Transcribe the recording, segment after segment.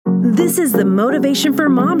This is the Motivation for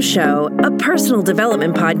Moms Show, a personal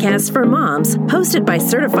development podcast for moms, hosted by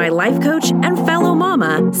certified life coach and fellow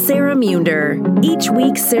mama, Sarah Munder. Each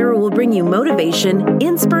week, Sarah will bring you motivation,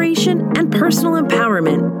 inspiration, and personal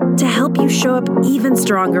empowerment to help you show up even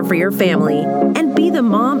stronger for your family and be the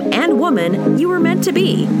mom and woman you were meant to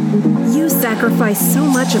be. You sacrifice so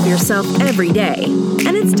much of yourself every day,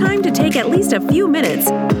 and it's time to take at least a few minutes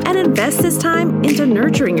and invest this time into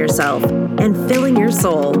nurturing yourself and filling your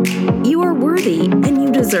soul. You are worthy and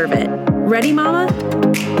you deserve it. Ready, Mama?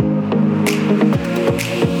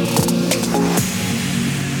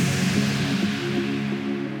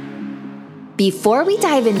 Before we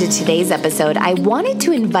dive into today's episode, I wanted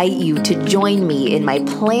to invite you to join me in my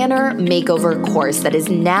Planner Makeover course that is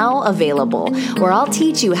now available, where I'll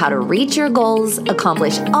teach you how to reach your goals,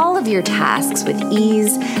 accomplish all of your tasks with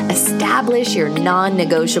ease, establish your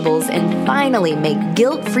non-negotiables, and finally make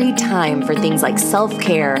guilt-free time for things like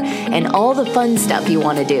self-care and all the fun stuff you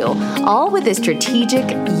want to do, all with a strategic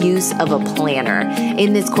use of a planner.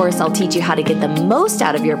 In this course, I'll teach you how to get the most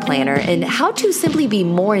out of your planner and how to simply be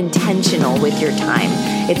more intentional with your time.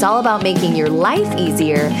 It's all about making your life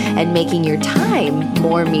easier and making your time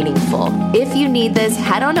more meaningful. If you need this,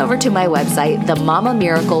 head on over to my website,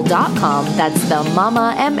 themamamiracle.com. That's the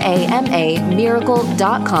Mama, M-A-M-A,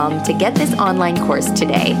 miracle.com to get this online course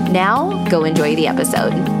today. Now, go enjoy the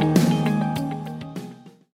episode.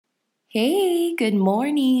 Hey, good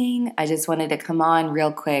morning. I just wanted to come on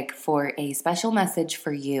real quick for a special message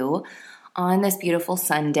for you on this beautiful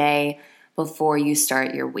Sunday before you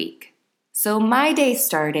start your week. So my day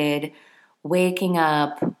started waking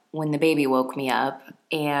up when the baby woke me up,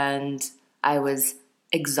 and I was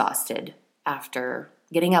exhausted after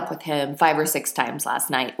getting up with him 5 or 6 times last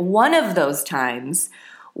night. One of those times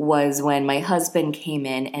was when my husband came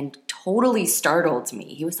in and totally startled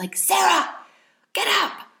me. He was like, "Sarah, get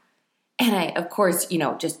up." And I, of course,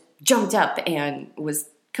 just jumped up and was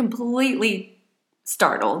completely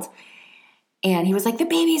startled. And he was like, "The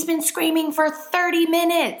baby's been screaming for 30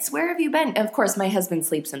 minutes. Where have you been?" Of course, my husband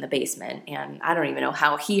sleeps in the basement, and I don't even know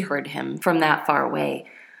how he heard him from that far away.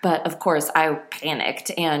 But of course, I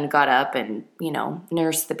panicked and got up and,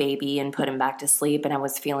 nursed the baby and put him back to sleep. And I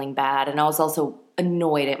was feeling bad. And I was also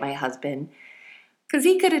annoyed at my husband because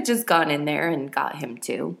he could have just gone in there and got him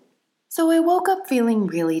too. So I woke up feeling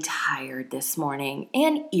really tired this morning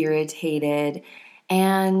and irritated.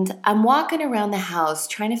 And I'm walking around the house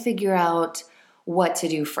trying to figure out what to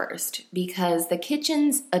do first, because the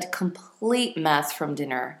kitchen's a complete mess from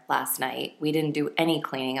dinner last night. We didn't do any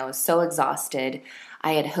cleaning. I was so exhausted.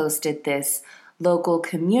 I had hosted this local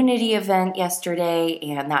community event yesterday,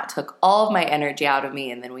 and that took all of my energy out of me.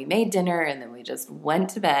 And then we made dinner, and then we just went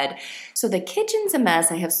to bed. So the kitchen's a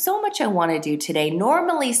mess. I have so much I want to do today.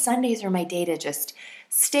 Normally, Sundays are my day to just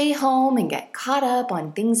stay home and get caught up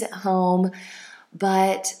on things at home.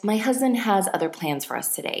 But my husband has other plans for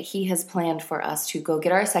us today. He has planned for us to go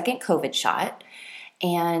get our second COVID shot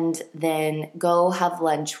and then go have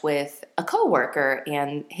lunch with a coworker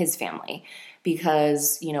and his family,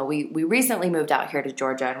 because, we recently moved out here to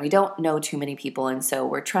Georgia and we don't know too many people. And so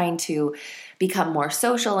we're trying to become more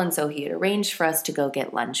social. And so he had arranged for us to go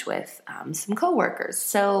get lunch with some coworkers.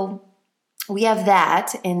 So we have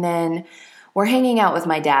that. And then we're hanging out with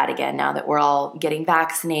my dad again now that we're all getting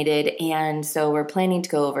vaccinated, and so we're planning to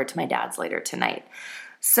go over to my dad's later tonight.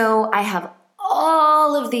 So I have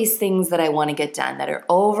all of these things that I want to get done that are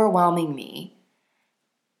overwhelming me,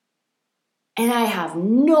 and I have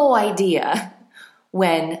no idea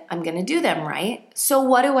when I'm going to do them, right? So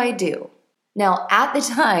what do? Now, at the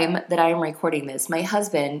time that I am recording this, my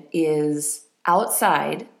husband is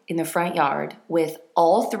outside in the front yard with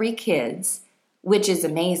all 3 kids, which is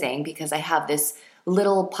amazing because I have this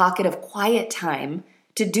little pocket of quiet time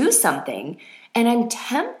to do something. And I'm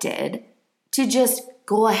tempted to just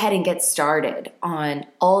go ahead and get started on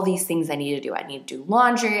all these things I need to do. I need to do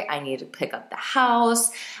laundry. I need to pick up the house.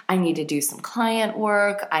 I need to do some client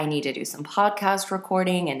work. I need to do some podcast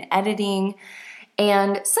recording and editing.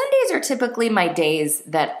 And Sundays are typically my days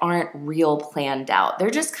that aren't real planned out. They're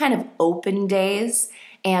just kind of open days,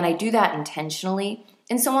 and I do that intentionally.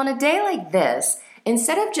 And so on a day like this,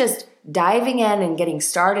 instead of just diving in and getting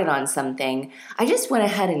started on something, I just went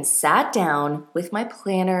ahead and sat down with my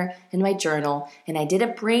planner and my journal, and I did a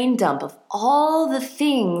brain dump of all the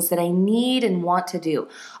things that I need and want to do,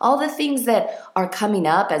 all the things that are coming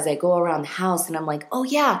up as I go around the house, and I'm like, oh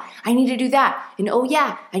yeah, I need to do that, and oh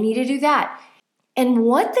yeah, I need to do that. And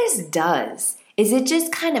what this does is it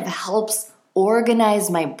just kind of helps organize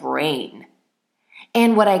my brain.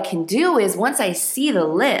 And what I can do is once I see the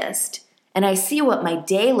list and I see what my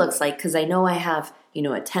day looks like, because I know I have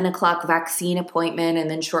a 10 o'clock vaccine appointment. And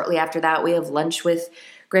then shortly after that, we have lunch with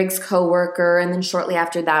Greg's coworker. And then shortly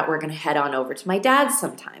after that, we're going to head on over to my dad's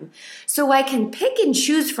sometime. So I can pick and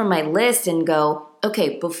choose from my list and go,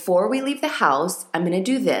 okay, before we leave the house, I'm going to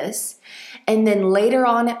do this. And then later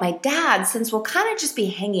on at my dad's, since we'll kind of just be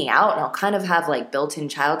hanging out and I'll kind of have like built-in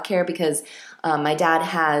childcare because my dad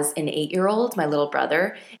has an 8-year-old, my little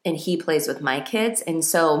brother, and he plays with my kids. And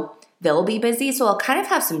so they'll be busy. So I'll kind of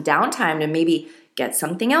have some downtime to maybe get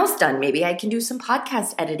something else done. Maybe I can do some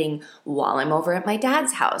podcast editing while I'm over at my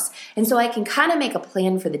dad's house. And so I can kind of make a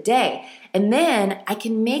plan for the day. And then I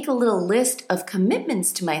can make a little list of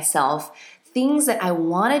commitments to myself, things that I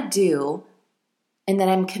want to do and that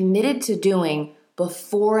I'm committed to doing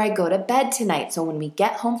before I go to bed tonight. So when we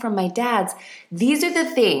get home from my dad's, these are the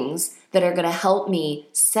things that are going to help me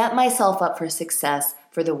set myself up for success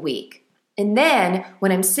for the week. And then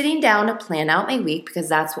when I'm sitting down to plan out my week, because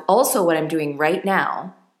that's also what I'm doing right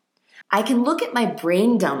now, I can look at my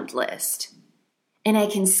brain dump list and I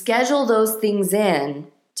can schedule those things in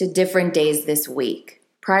to different days this week.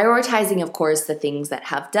 Prioritizing, of course, the things that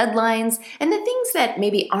have deadlines and the things that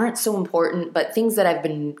maybe aren't so important, but things that I've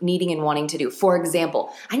been needing and wanting to do. For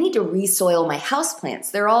example, I need to resoil my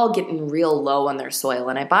houseplants. They're all getting real low on their soil.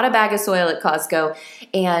 And I bought a bag of soil at Costco,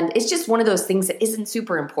 and it's just one of those things that isn't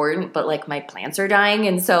super important, but like my plants are dying.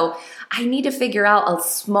 And so I need to figure out a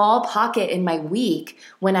small pocket in my week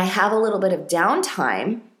when I have a little bit of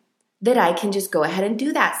downtime that I can just go ahead and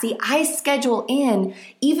do that. See, I schedule in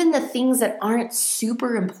even the things that aren't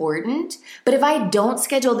super important, but if I don't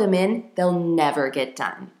schedule them in, they'll never get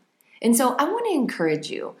done. And so I want to encourage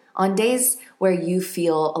you on days where you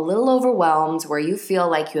feel a little overwhelmed, where you feel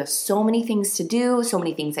like you have so many things to do, so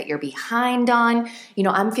many things that you're behind on.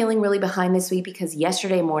 I'm feeling really behind this week because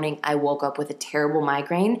yesterday morning I woke up with a terrible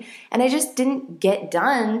migraine and I just didn't get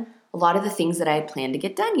done a lot of the things that I had planned to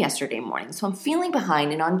get done yesterday morning. So I'm feeling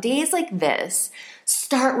behind. And on days like this,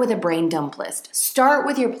 start with a brain dump list. Start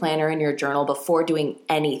with your planner and your journal before doing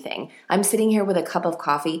anything. I'm sitting here with a cup of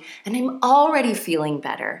coffee and I'm already feeling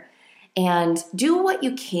better. And do what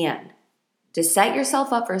you can to set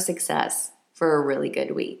yourself up for success for a really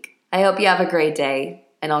good week. I hope you have a great day,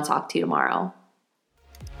 and I'll talk to you tomorrow.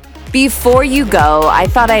 Before you go, I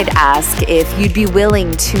thought I'd ask if you'd be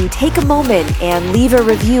willing to take a moment and leave a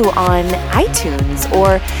review on iTunes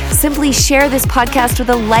or simply share this podcast with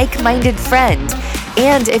a like-minded friend.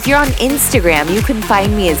 And if you're on Instagram, you can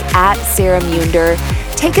find me as @SarahMunder.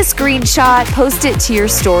 Take a screenshot, post it to your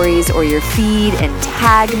stories or your feed, and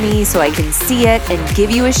tag me so I can see it and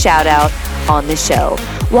give you a shout out on the show.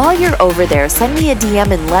 While you're over there, send me a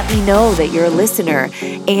DM and let me know that you're a listener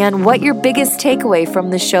and what your biggest takeaway from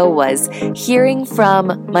the show was. Hearing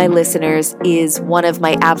from my listeners is one of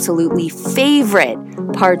my absolutely favorite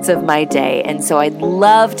parts of my day, and so I'd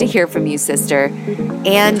love to hear from you, sister.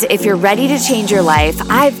 And if you're ready to change your life,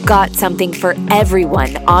 I've got something for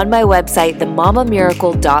everyone on my website,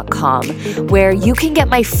 themamamiracle.com, where you can get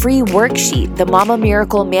my free worksheet, the Mama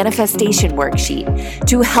Miracle Manifestation Worksheet,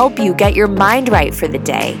 to help you get your mind right for the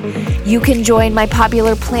day. You can join my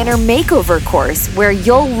popular planner makeover course, where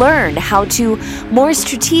you'll learn how to more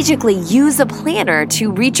strategically use a planner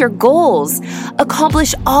to reach your goals,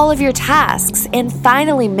 accomplish all of your tasks, and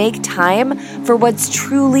finally make time for what's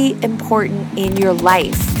truly important in your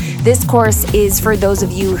life. This course is for those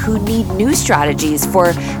of you who need new strategies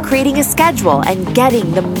for creating a schedule and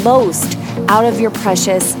getting the most out of your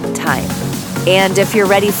precious time. And if you're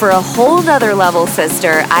ready for a whole nother level,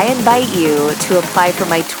 sister, I invite you to apply for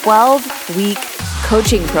my 12-week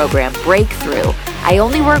coaching program, Breakthrough. I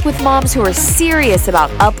only work with moms who are serious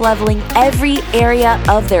about up-leveling every area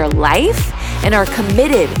of their life and are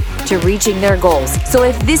committed to reaching their goals. So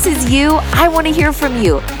if this is you, I want to hear from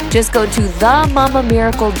you. Just go to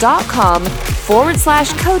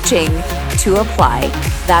themamamiracle.com/coaching to apply.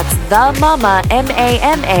 That's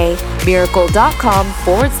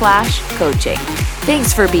themamamiracle.com/coaching.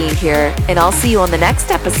 Thanks for being here, and I'll see you on the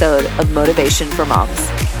next episode of Motivation for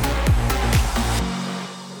Moms.